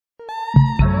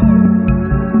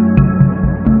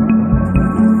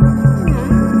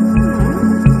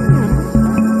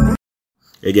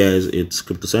Hey guys, it's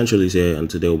Decentralized here, and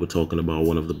today we'll be talking about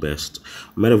one of the best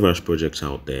Metaverse projects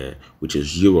out there, which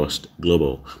is URUST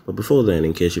Global. But before then,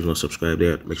 in case you've not subscribed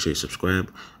yet, make sure you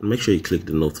subscribe and make sure you click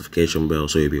the notification bell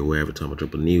so you'll be aware every time I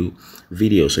drop a new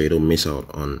video so you don't miss out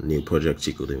on new projects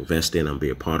you could invest in and be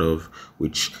a part of,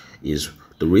 which is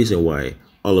the reason why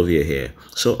all of you are here.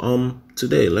 So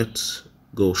today let's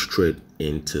go straight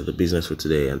into the business for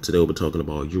today, and today we'll be talking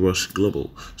about URUST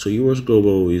Global. So URUST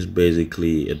Global is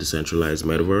basically a decentralized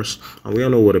metaverse, and we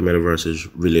all know what a metaverse is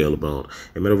really all about.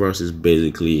 A metaverse is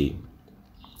basically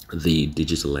the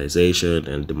digitalization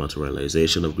and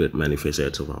dematerialization of great many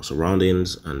facets of our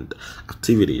surroundings and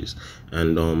activities.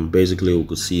 And basically we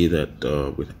could see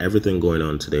that with everything going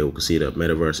on today, we could see that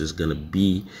metaverse is going to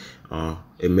be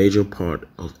a major part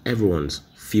of everyone's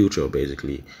future,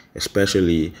 basically,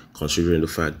 especially considering the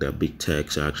fact that big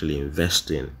techs are actually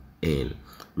investing in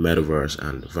metaverse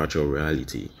and virtual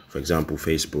reality, for example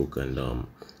Facebook and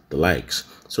the likes.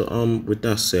 So with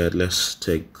that said, let's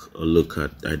take a look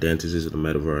at identities in the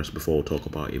metaverse before we talk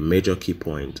about a major key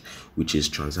point, which is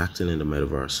transacting in the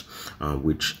metaverse,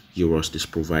 which URUST is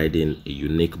providing a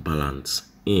unique balance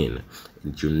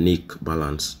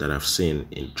that I've seen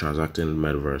in transacting in the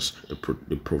metaverse.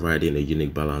 They're providing a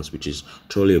unique balance, which is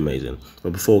totally amazing.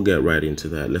 But before we get right into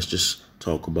that, let's just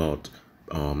talk about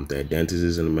the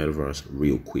identities in the metaverse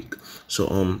real quick.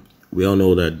 So we all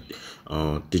know that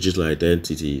digital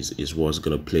identities is what's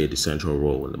going to play the central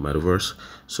role in the metaverse.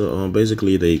 So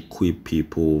basically they equip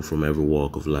people from every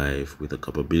walk of life with the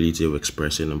capability of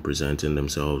expressing and presenting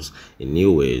themselves in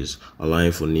new ways,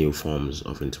 allowing for new forms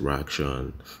of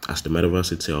interaction, as the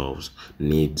metaverse itself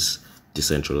needs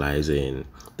decentralizing.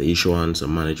 The issuance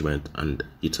and management and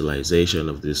utilization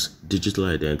of these digital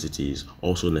identities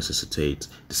also necessitate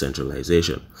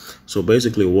decentralization. So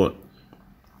basically what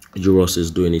URUST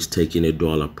is doing is taking a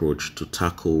dual approach to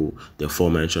tackle the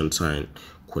aforementioned sign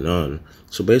Quanon.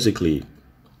 So basically,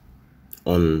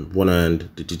 on one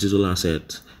hand, the digital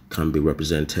asset can be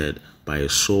represented by a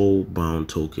soul-bound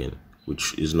token,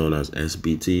 which is known as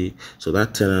SBT. So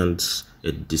that tenants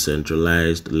a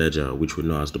decentralized ledger, which we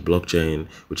know as the blockchain,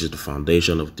 which is the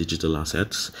foundation of digital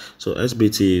assets. So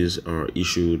SBTs are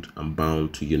issued and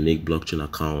bound to unique blockchain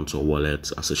accounts or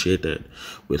wallets associated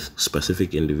with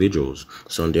specific individuals.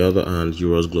 So on the other hand,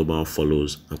 URUST Global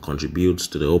follows and contributes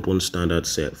to the open standard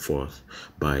set forth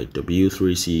by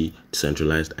W3C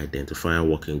Decentralized Identifier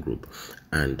Working Group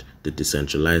and the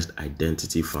Decentralized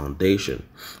Identity Foundation.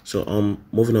 So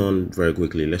moving on very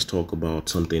quickly, let's talk about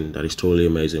something that is totally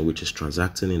amazing, which is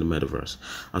transacting in the metaverse.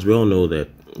 As we all know that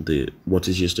what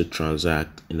is used to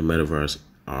transact in the metaverse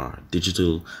are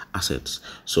digital assets.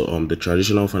 So the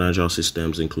traditional financial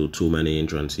systems include too many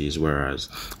entrances, whereas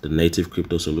the native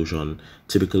crypto solution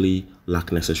typically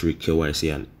lack necessary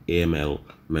KYC and AML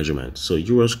measurement. So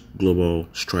URUST Global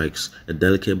strikes a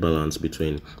delicate balance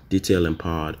between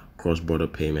detail-empowered cross-border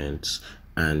payments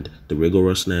and the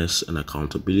rigorousness and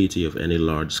accountability of any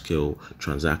large-scale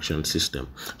transaction system.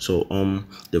 So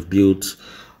they've built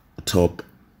a top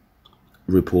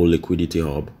Ripple liquidity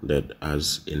hub that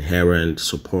has inherent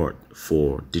support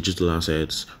for digital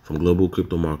assets from global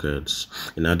crypto markets.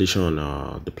 In addition,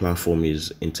 the platform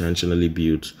is intentionally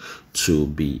built to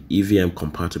be EVM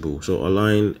compatible, so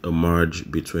allowing a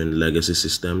merge between legacy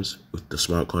systems with the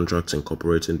smart contracts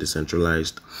incorporating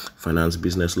decentralized finance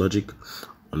business logic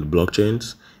on the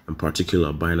blockchains, in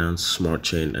particular Binance Smart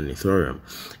Chain and Ethereum.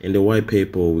 In the white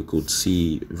paper, we could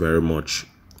see very much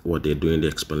what they're doing, the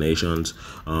explanations.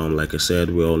 Like I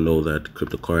said, we all know that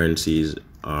cryptocurrencies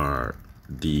are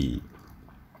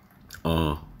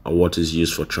what is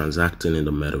used for transacting in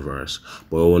the metaverse,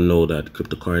 but we all know that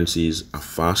cryptocurrencies are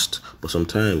fast, but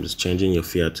sometimes changing your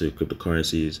fiat to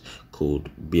cryptocurrencies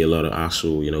could be a lot of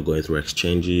hassle, going through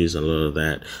exchanges and a lot of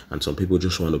that, and some people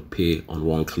just want to pay on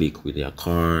one click with their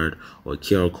card or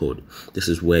QR code. This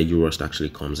is where URUST actually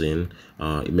comes in.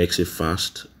 It makes it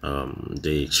fast.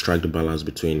 They strike the balance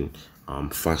between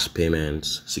fast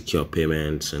payments, secure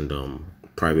payments, and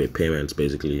private payments,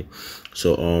 basically.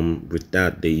 So with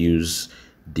that, they use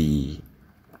the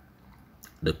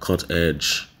cut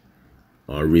edge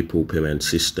Ripple payment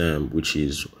system, which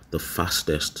is the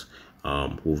fastest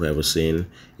we've ever seen.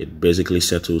 It basically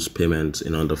settles payments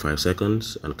in under 5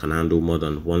 seconds and can handle more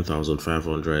than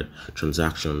 1,500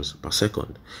 transactions per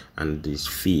second. And this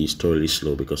fee is totally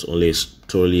low because only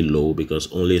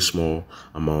a small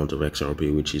amount of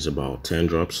XRP, which is about 10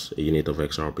 drops, a unit of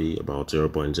XRP, about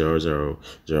 0.0001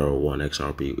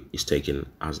 XRP, is taken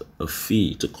as a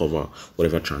fee to cover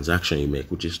whatever transaction you make,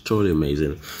 which is totally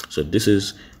amazing. So this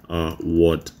is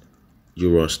what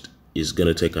URUST is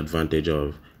going to take advantage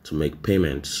of to make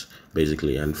payments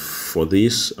basically. And for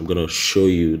this, I'm going to show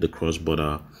you the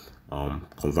cross-border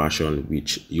conversion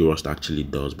which URUST actually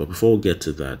does. But before we get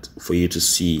to that, for you to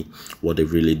see what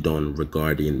they've really done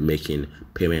regarding making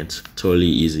payments totally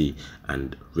easy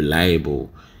and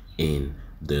reliable in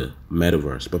the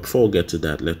metaverse. But before we get to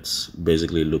that, let's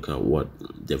basically look at what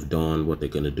they've done, what they're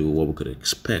going to do, what we could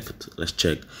expect. Let's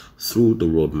check through the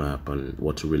roadmap and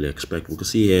what to really expect. We can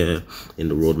see here in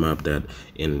the roadmap that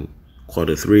in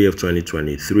Q3 of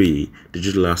 2023,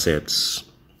 digital assets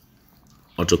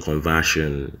auto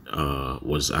conversion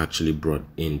was actually brought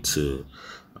into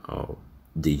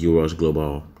the URUST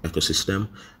global ecosystem.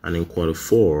 And in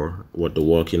Q4, what they're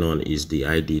working on is the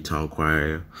ID town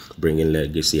crier, bringing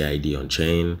legacy ID on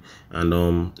chain. And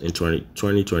in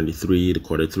 2023, the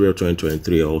Q3 of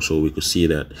 2023, also we could see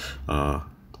that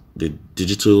the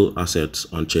digital assets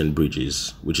on chain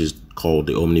bridges, which is called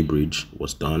the Omni Bridge,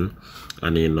 was done.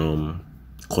 And in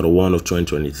Q1 of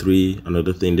 2023,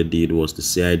 another thing they did was the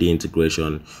CID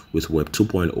integration with Web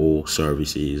 2.0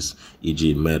 services,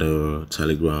 e.g. Meta,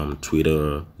 Telegram,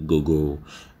 Twitter, Google,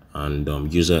 and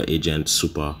user agent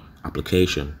super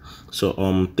application. So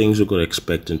things we could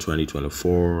expect in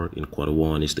 2024 in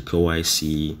Q1 is the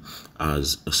KYC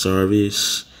as a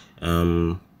service.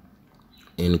 In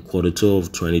Q2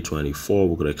 of 2024,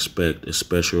 we could expect a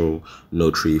special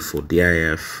notary for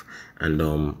DIF. And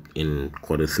in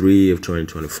Q3 of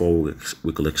 2024,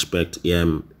 we could expect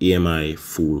EMI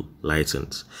full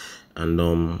license. And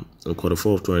in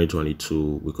Q4 of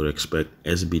 2022, we could expect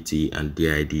SBT and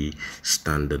DID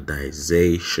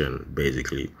standardization,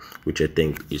 basically, which I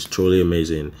think is truly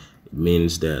amazing. It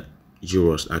means that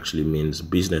URUST actually means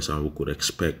business, and we could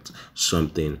expect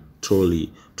something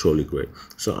totally great.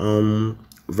 So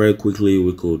very quickly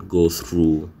we could go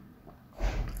through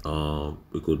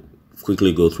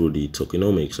go through the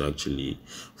tokenomics actually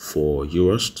for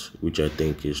URUST, which I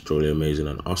think is truly amazing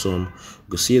and awesome. You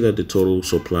can see that the total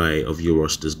supply of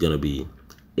URUST is going to be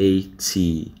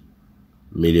 80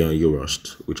 million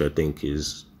URUST, which I think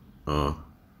is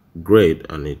great,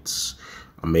 and it's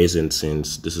amazing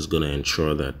since this is going to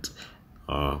ensure that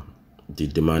the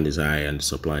demand is high and the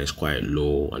supply is quite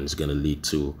low, and it's going to lead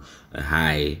to a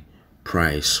high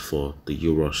price for the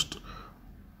URUST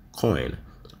coin,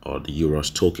 or the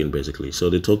URUST token basically. So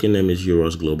the token name is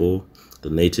URUST Global. The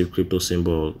native crypto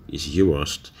symbol is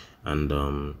URUST,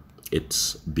 and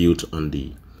it's built on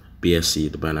the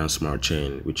BSC, the Binance Smart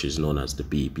Chain, which is known as the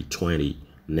BEP20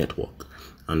 network.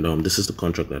 And this is the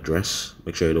contract address.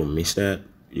 Make sure you don't miss that.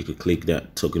 You can click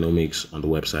that tokenomics on the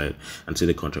website and see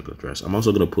the contract address. I'm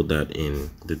also going to put that in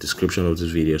the description of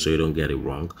this video so you don't get it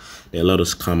wrong. There are a lot of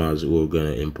scammers who are going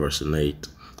to impersonate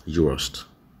URUST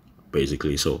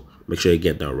basically, so make sure you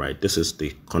get that right. This is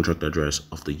the contract address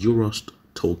of the URUST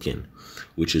token,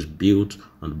 which is built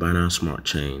on the Binance Smart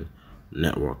Chain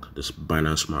network. This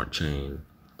Binance Smart Chain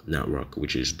network,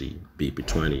 which is the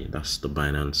BEP20, that's the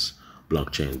Binance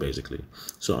blockchain basically.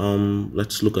 So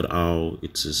let's look at how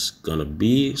it is gonna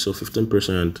be. So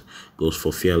 15% goes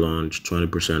for fair launch,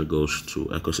 20% goes to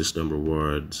ecosystem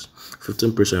rewards,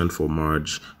 15% for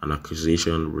merge and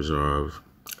acquisition reserve,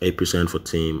 8% for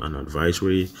team and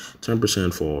advisory,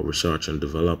 10% for research and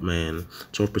development,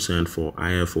 12% for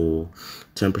IFO,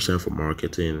 10% for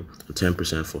marketing, and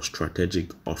 10% for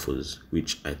strategic offers,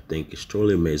 which I think is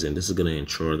totally amazing. This is going to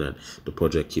ensure that the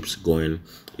project keeps going.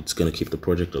 It's going to keep the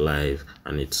project alive,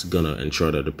 and it's going to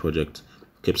ensure that the project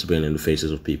keeps being in the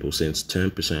faces of people, since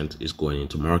 10% is going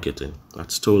into marketing.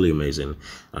 That's totally amazing.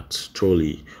 That's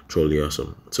totally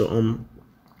awesome. So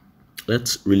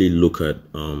let's really look at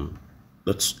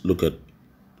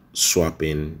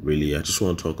swapping. Really, I just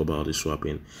want to talk about the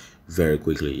swapping very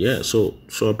quickly. Yeah, so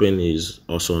swapping is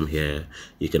awesome here.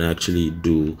 You can actually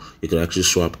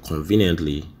swap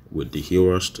conveniently with the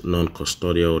URUST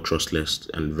non-custodial, trustless,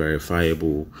 and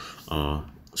verifiable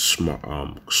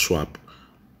smart swap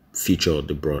feature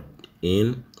they brought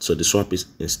in. So the swap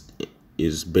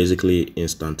is basically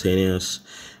instantaneous,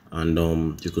 and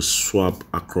you could swap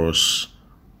across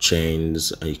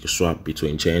chains, and you can swap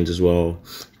between chains as well.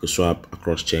 You can swap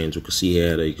across chains. We can see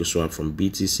here that you can swap from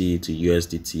BTC to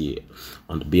USDT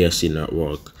on the BSC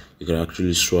network. You can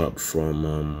actually swap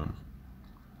from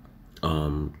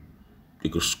you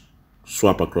could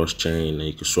swap across chain, and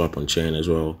you can swap on chain as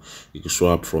well. You can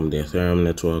swap from the Ethereum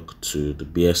network to the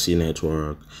BSC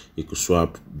network. You could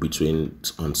swap between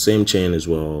on same chain as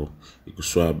well. You could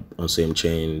swap on same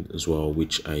chain as well,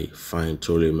 which I find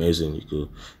totally amazing.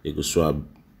 You could swap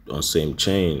on same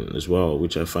chain as well,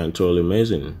 which I find totally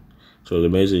amazing.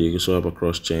 You can swap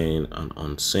across chain and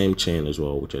on same chain as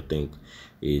well, which I think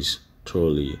is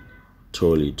totally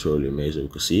amazing. You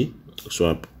can see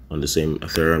swap on the same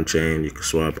Ethereum chain. You can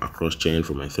swap across chain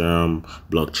from Ethereum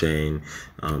blockchain,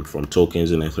 from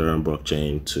tokens in Ethereum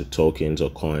blockchain to tokens or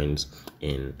coins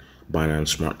in Binance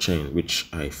Smart Chain, which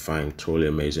I find totally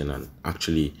amazing and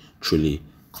actually truly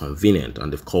convenient.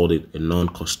 And they've called it a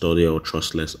non-custodial,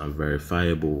 trustless, and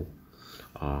verifiable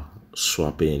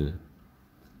swapping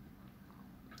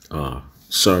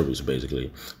service,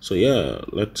 basically. So yeah,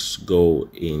 let's go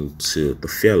into the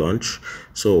fair launch.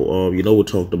 So we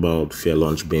talked about fair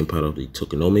launch being part of the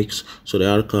tokenomics. So the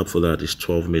hard cap for that is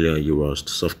 12 million URUST,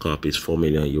 soft cap is 4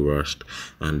 million URUST,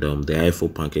 and the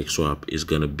IFO pancake swap is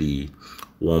gonna be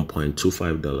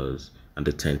 $1.25, and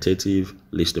the tentative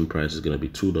listing price is gonna be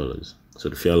 $2. So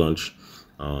the fair launch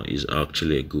is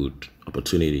actually a good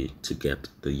opportunity to get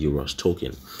the URUST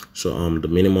token. So the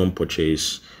minimum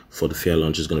purchase for the fair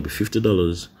launch is going to be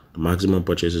 $50. The maximum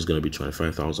purchase is going to be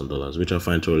 $25,000, which I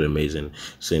find totally amazing,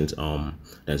 since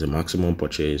there's a maximum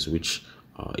purchase which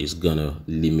is gonna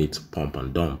limit pump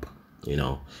and dump.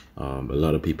 A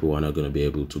lot of people are not going to be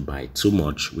able to buy too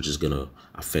much, which is going to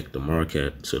affect the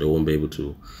market, so they won't be able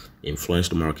to influence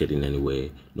the market in any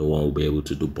way. No one will be able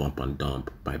to do bump and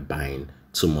dump by buying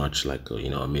too much, like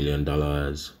 $1 million,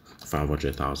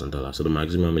 $500,000. So the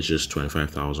maximum is just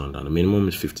 $25,000 and the minimum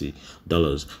is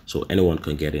 $50. So anyone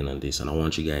can get in on this, and I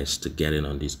want you guys to get in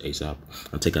on this ASAP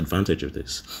and take advantage of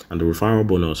this. And the referral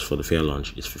bonus for the fair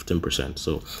launch is 15%.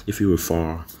 So if you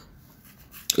refer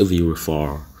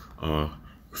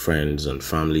friends and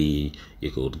family,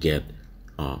 you could get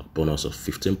a bonus of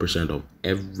 15% of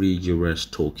every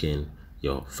URUST token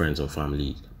your friends and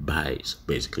family buys,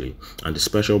 basically. And the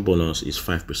special bonus is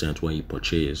 5% when you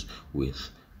purchase with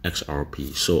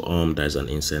XRP. So there's an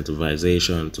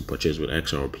incentivization to purchase with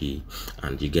XRP,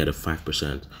 and you get a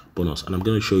 5% bonus. And I'm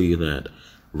going to show you that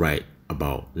right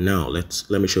about now. Let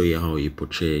me show you how you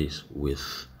purchase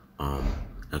with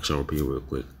XRP real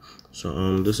quick.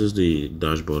 So this is the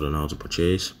dashboard on how to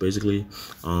purchase. Basically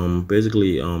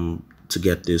to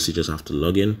get this, you just have to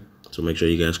log in. So make sure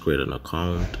you guys create an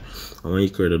account, and when you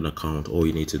create an account, all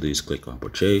you need to do is click on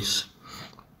purchase.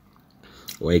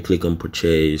 When you click on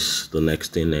purchase, the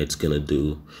next thing that it's gonna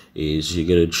do is you're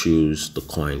gonna choose the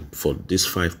coin. For this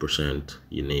 5%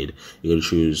 you need, you're gonna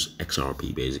choose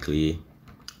XRP. Basically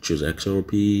choose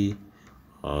XRP.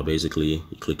 Basically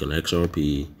you click on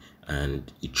XRP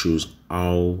and you choose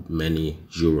how many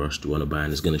euros you want to buy,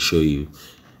 and it's going to show you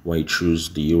when you choose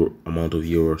the amount of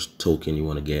euros token you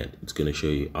want to get. It's going to show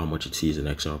you how much it is in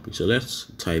XRP. So let's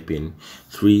type in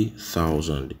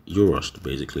 3,000 euros.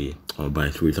 Basically I'll buy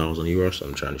 3,000 euros.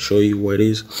 I'm trying to show you what it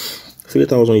is.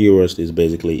 3,000 euros is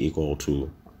basically equal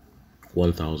to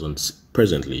 1,000.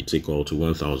 Presently it's equal to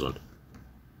 1,000.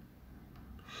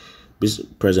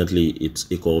 Presently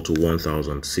it's equal to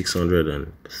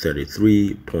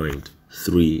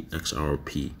 1,633.3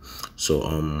 XRP. So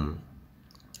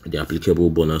the applicable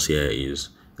bonus here is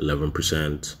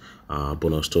 11%.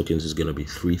 Bonus tokens is going to be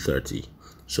 330.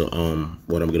 So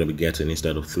what I'm going to be getting,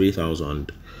 instead of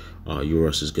 3,000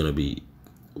 euros, is going to be,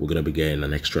 we're going to be getting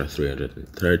an extra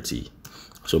 330.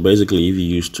 So basically if you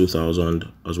use 2,000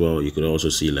 as well, you could also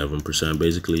see 11%,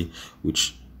 basically,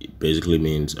 which basically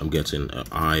means I'm getting a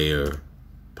higher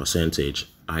percentage,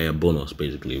 higher bonus,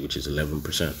 basically, which is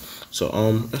 11%. So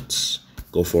let's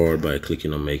go forward by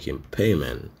clicking on making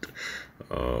payment.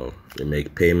 You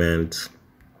make payment.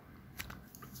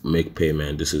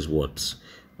 This is what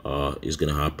is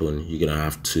gonna happen. You're gonna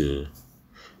have to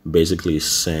basically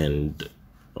send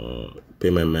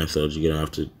payment methods. You're gonna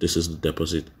have to, this is the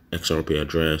deposit XRP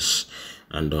address,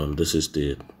 and this is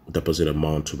the deposit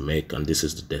amount to make, and this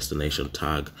is the destination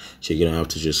tag. So you're gonna have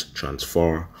to just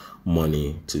transfer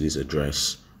money to this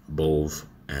address above,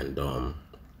 and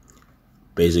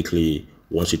basically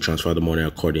once you transfer the money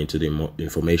according to the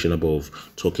information above,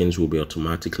 tokens will be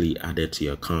automatically added to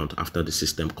your account after the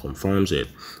system confirms it.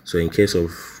 So in case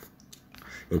of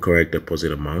incorrect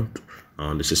deposit amount,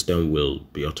 the system will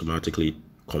be automatically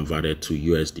converted to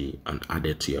USD and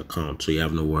added to your account, so you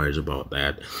have no worries about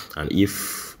that. And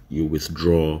if you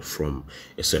withdraw from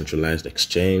a centralized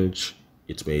exchange,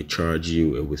 it may charge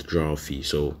you a withdrawal fee.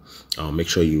 So make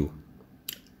sure you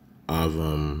have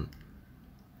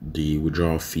the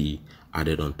withdrawal fee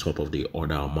added on top of the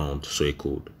order amount, so it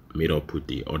could meet up with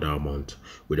the order amount,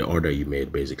 with the order you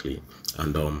made, basically.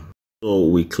 And so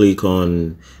we click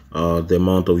on the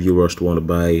amount of euros we want to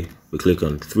buy. We click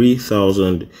on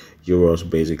 3,000 euros,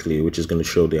 basically, which is going to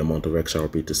show the amount of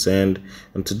XRP to send.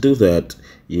 And to do that,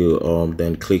 you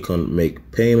then click on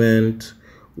make payment.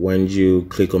 When you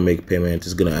click on make payment,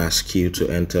 it's going to ask you to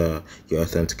enter your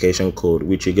authentication code,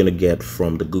 which you're going to get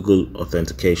from the Google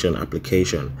authentication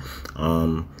application.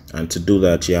 And to do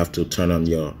that, you have to turn on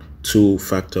your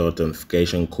two-factor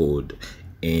authentication code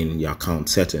in your account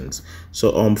settings.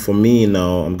 So for me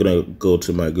now, I'm gonna go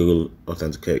to my Google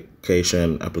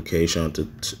authentication application to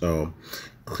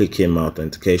click in my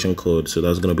authentication code. So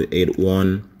that's gonna be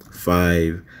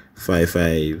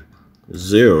 8155550,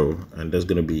 and that's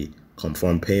gonna be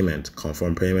confirm payment,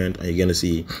 and you're gonna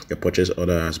see your purchase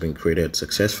order has been created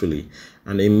successfully.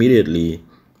 And immediately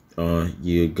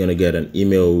you're gonna get an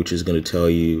email which is going to tell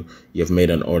you you've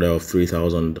made an order of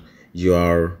 3,000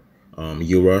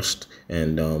 URUST,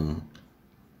 and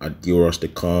at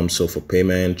URUST.com. So for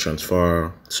payment,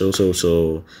 transfer so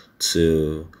to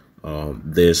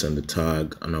this and the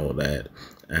tag and all that.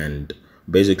 And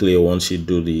basically, once you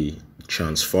do the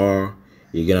transfer,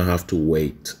 you're gonna have to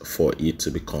wait for it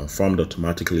to be confirmed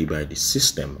automatically by the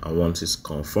system. And once it's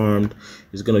confirmed,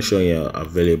 it's gonna show you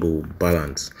available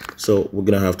balance. So we're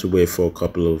gonna have to wait for a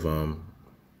couple of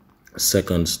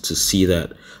seconds to see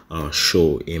that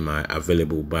show in my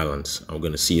available balance. I'm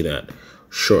gonna see that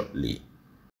shortly.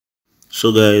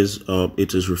 So guys,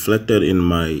 it is reflected in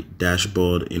my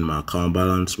dashboard in my account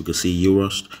balance. We can see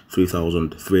URUST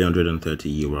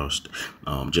 3,330 URUST,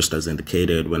 just as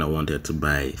indicated when I wanted to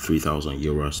buy 3,000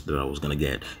 URUST, that I was gonna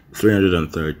get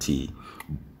 330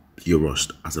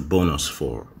 URUST as a bonus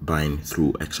for buying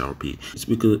through XRP. So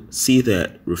we could see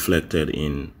that reflected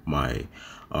in my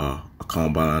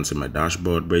account balance in my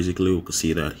dashboard. Basically, we could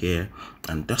see that here,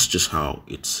 and that's just how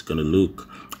it's gonna look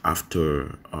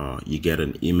after you get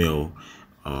an email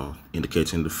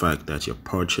indicating the fact that your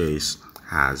purchase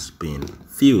has been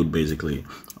filled, basically.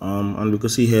 And we can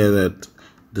see here that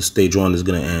the stage 1 is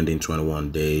going to end in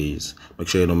 21 days. Make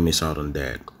sure you don't miss out on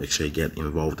that. Make sure you get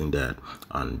involved in that,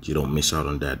 and you don't miss out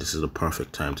on that. This is the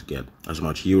perfect time to get as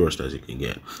much URUST as you can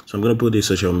get. So I'm going to put the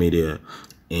social media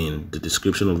in the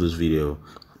description of this video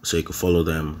so you can follow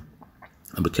them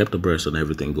and be kept abreast on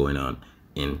everything going on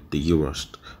in the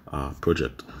URUST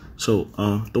project. So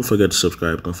don't forget to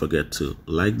subscribe, don't forget to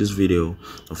like this video,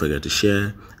 don't forget to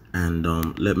share, and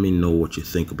let me know what you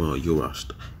think about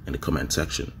URUST in the comment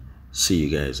section. See you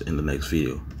guys in the next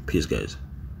video. Peace, guys.